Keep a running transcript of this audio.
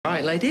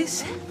Right,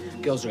 ladies.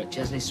 Girls are at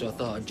Chesney, so I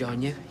thought I'd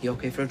join you. You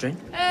OK for a drink?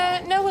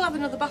 No, we'll have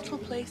another bottle,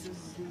 please.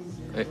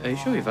 Are you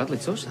sure you've hardly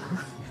touched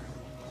that?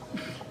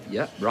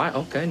 Yeah, right,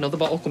 OK. Another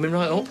bottle coming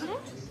right up.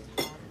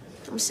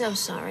 I'm so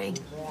sorry.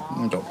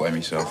 Don't blame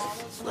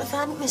yourself. Well, if I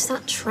hadn't missed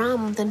that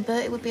tram, then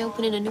Bertie would be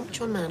opening a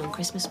Neutron Man on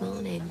Christmas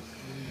morning.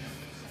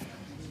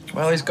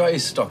 Well, he's got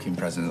his stocking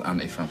present,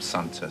 hasn't he, from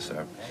Santa,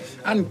 so...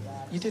 And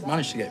you did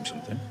manage to get him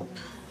something.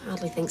 I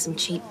hardly think some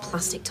cheap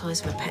plastic toys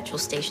from a petrol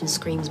station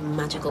screams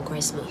magical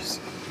Christmas.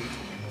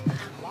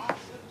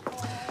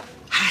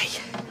 Hi.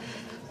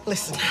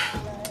 Listen,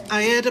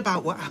 I heard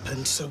about what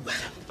happened, so...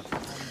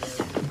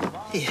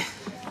 Here.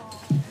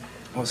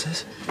 What's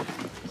this?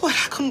 Well,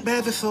 I couldn't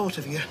bear the thought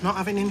of you not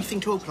having anything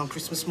to open on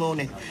Christmas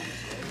morning.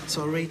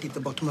 So I raided the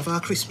bottom of our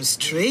Christmas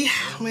tree.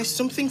 There's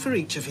something for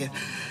each of you.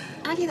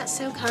 Andy, that's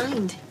so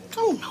kind.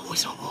 Oh, no,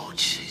 it's not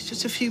much. It's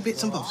just a few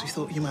bits and bobs we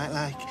thought you might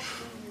like.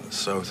 That's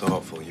so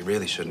thoughtful. You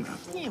really shouldn't have.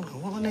 Yeah, well,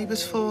 what are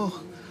neighbours for?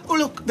 Oh,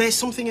 look, there's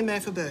something in there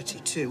for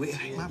Bertie, too.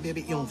 It might be a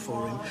bit young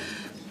for him.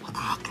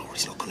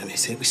 Glory's not going to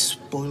miss it. We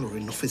spoil her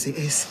enough as it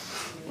is.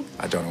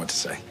 I don't know what to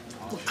say.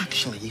 Well,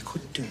 actually, you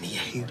could do me a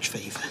huge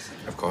favour.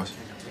 Of course.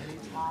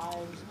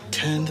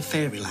 Turn the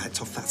fairy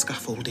lights off that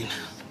scaffolding.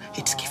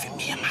 It's giving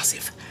me a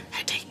massive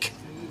headache.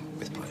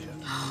 With pleasure.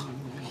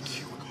 Thank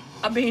you.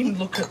 I mean,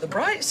 look at the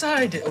bright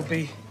side. It'll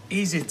be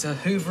easy to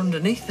hoover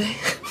underneath it.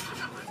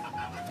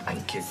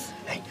 Thank you.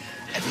 Hey,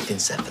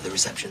 everything's set for the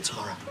reception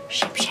tomorrow.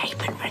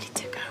 Ship-shape and ready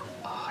to go.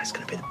 Oh, it's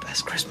going to be the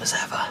best Christmas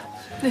ever.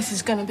 This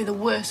is going to be the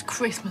worst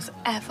Christmas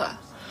ever.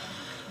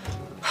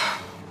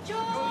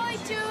 Joy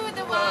to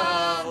the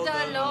world,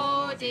 the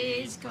Lord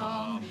is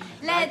come.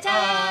 Let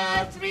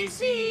earth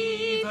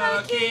receive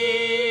a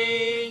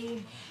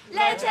King.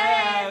 Let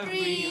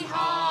every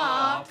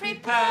heart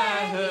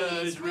prepare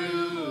his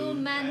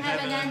room, and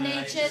heaven and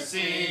nature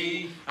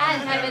sing,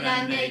 and heaven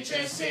and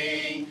nature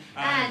sing,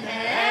 and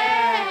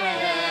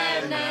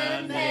heaven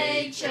and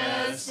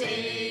nature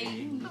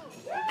sing.